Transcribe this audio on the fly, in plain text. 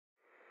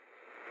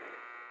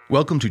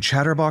Welcome to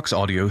Chatterbox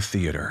Audio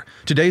Theater.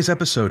 Today's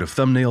episode of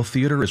Thumbnail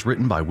Theater is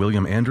written by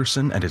William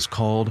Anderson and is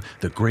called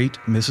The Great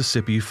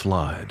Mississippi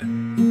Flood.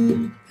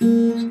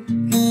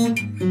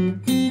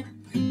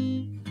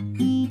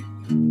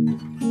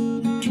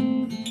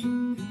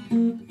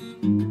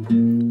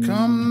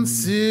 Come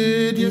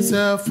sit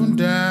yourself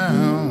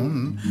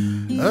down,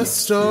 a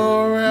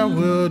story I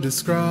will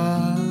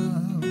describe.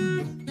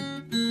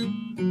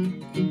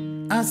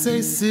 I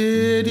say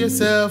sit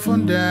yourself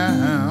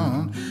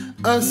down,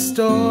 a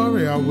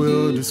story I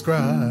will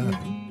describe.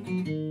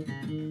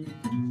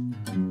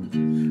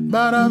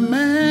 But a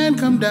man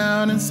come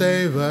down and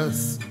save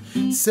us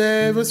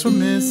from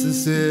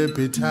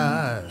Mississippi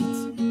tides.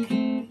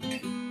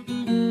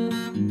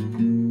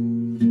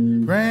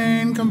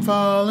 Rain come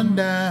falling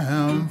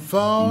down,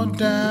 fall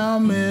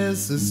down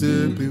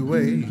Mississippi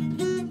way.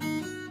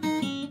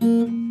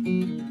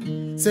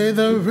 Say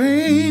the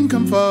rain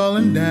come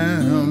falling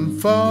down,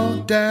 fall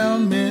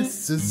down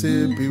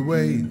Mississippi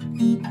way.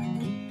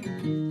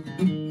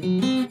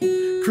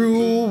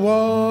 Cruel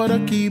water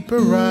keep a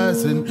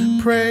rising,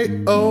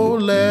 pray, oh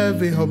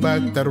levee, hold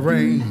back that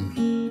rain.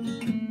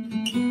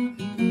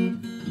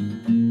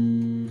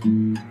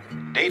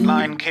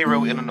 Dateline,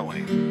 Cairo, Illinois,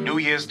 New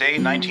Year's Day,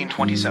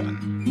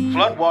 1927.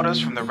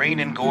 Floodwaters from the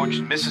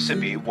rain-engorged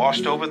Mississippi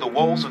washed over the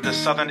walls of this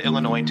southern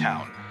Illinois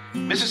town.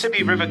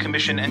 Mississippi River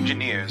Commission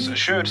engineers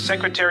assured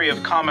Secretary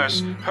of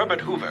Commerce Herbert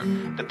Hoover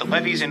that the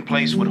levees in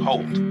place would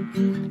hold.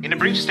 In a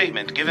brief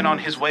statement given on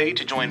his way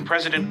to join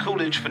President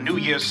Coolidge for New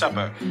Year's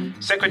supper,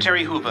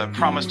 Secretary Hoover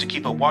promised to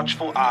keep a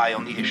watchful eye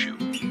on the issue.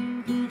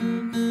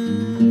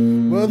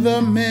 Well,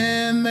 the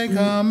men, they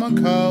come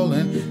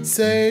a-calling,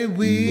 say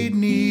we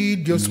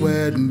need your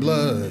sweat and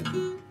blood.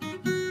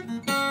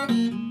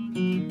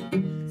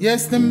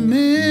 Yes, the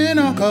men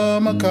all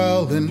come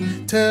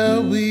a-calling,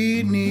 tell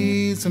we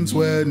need some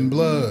sweat and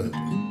blood.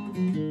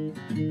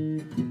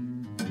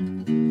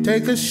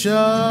 Take a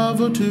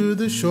shovel to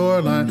the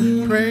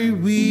shoreline, pray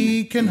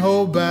we can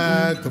hold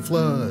back the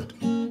flood.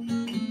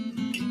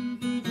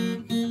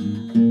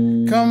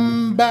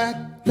 Come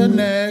back the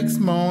next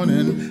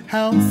morning,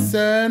 house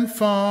and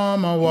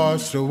farm are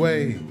washed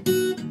away.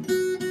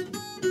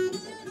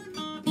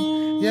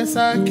 Yes,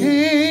 I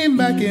came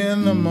back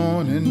in the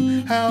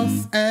morning,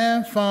 house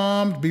and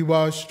farm to be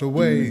washed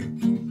away.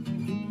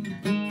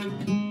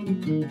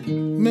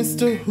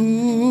 Mr.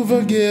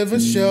 Hoover, give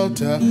us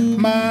shelter,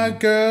 my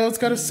girl's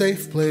got a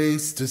safe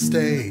place to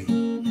stay.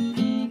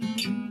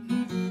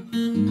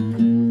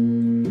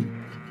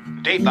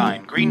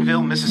 Dateline,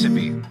 Greenville,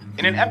 Mississippi.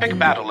 In an epic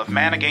battle of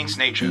man against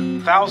nature,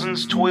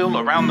 thousands toil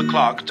around the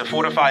clock to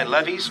fortify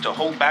levees to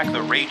hold back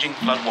the raging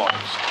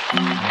floodwaters.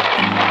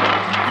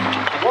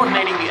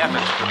 Coordinating the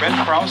efforts of the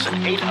Red Cross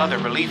and 8 other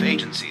relief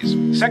agencies,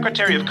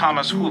 Secretary of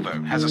Commerce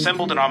Hoover has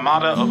assembled an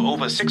armada of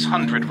over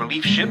 600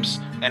 relief ships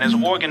and has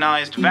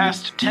organized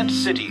vast tent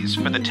cities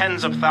for the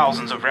tens of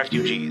thousands of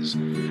refugees.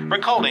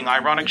 Recalling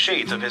ironic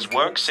shades of his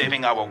work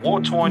saving our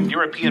war-torn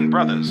European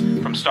brothers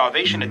from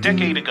starvation a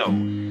decade ago,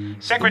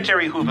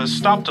 Secretary Hoover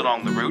stopped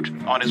along the route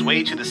on his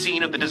way to the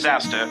scene of the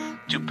disaster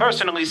to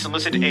personally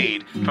solicit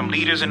aid from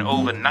leaders in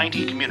over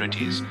 90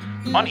 communities.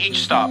 On each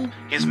stop,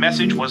 his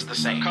message was the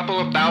same. A couple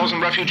of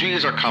thousand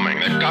refugees are coming.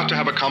 They've got to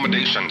have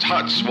accommodations,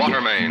 huts,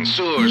 water mains,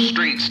 sewers,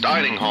 streets,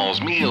 dining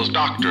halls, meals,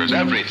 doctors,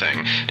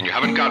 everything. And you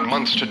haven't got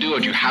months to do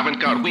it. You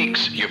haven't got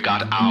weeks. You've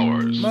got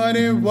hours.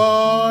 Muddy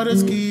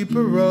waters keep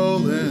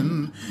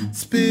a-rolling,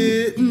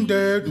 spitting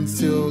dirt and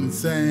silt and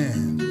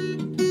sand.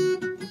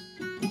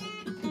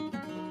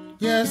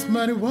 Yes,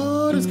 muddy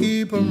waters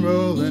keep 'em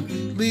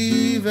rolling,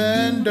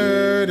 leaving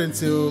dirt and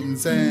silt and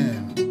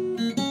sand.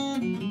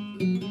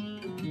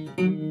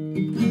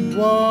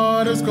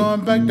 Water's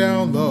going back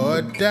down,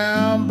 Lord,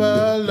 down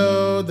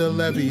below the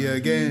levee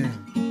again.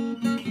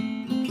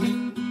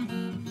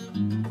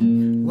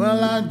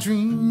 Well, I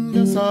dreamed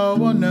I saw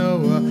a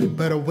Noah,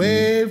 but I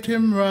waved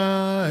him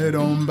right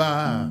on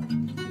by.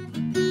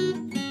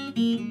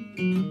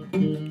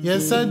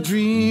 Yes, I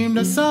dreamed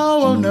I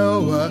saw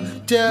Noah,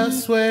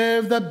 just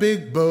wave that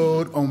big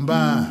boat on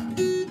by.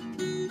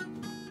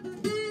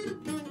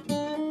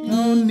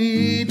 No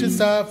need to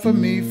stop for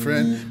me,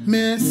 friend,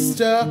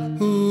 Mr.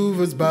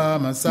 Hoover's by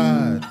my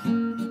side.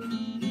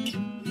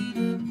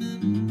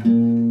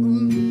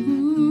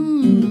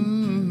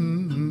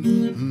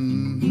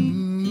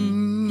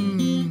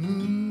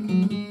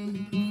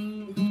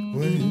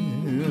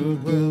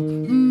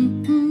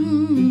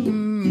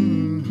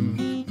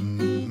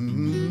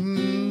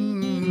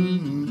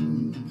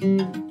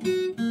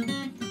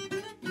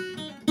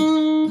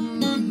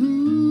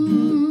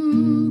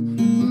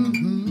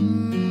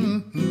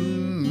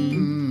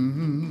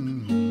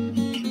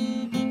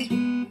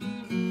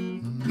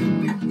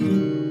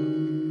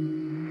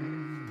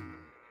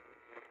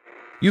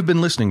 You've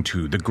been listening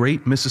to The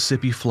Great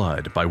Mississippi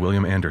Flood by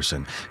William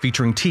Anderson,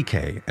 featuring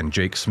TK and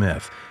Jake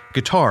Smith.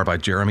 Guitar by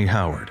Jeremy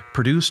Howard.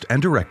 Produced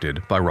and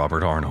directed by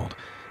Robert Arnold.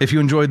 If you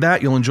enjoyed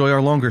that, you'll enjoy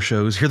our longer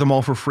shows. Hear them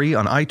all for free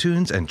on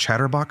iTunes and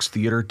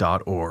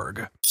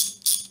chatterboxtheater.org.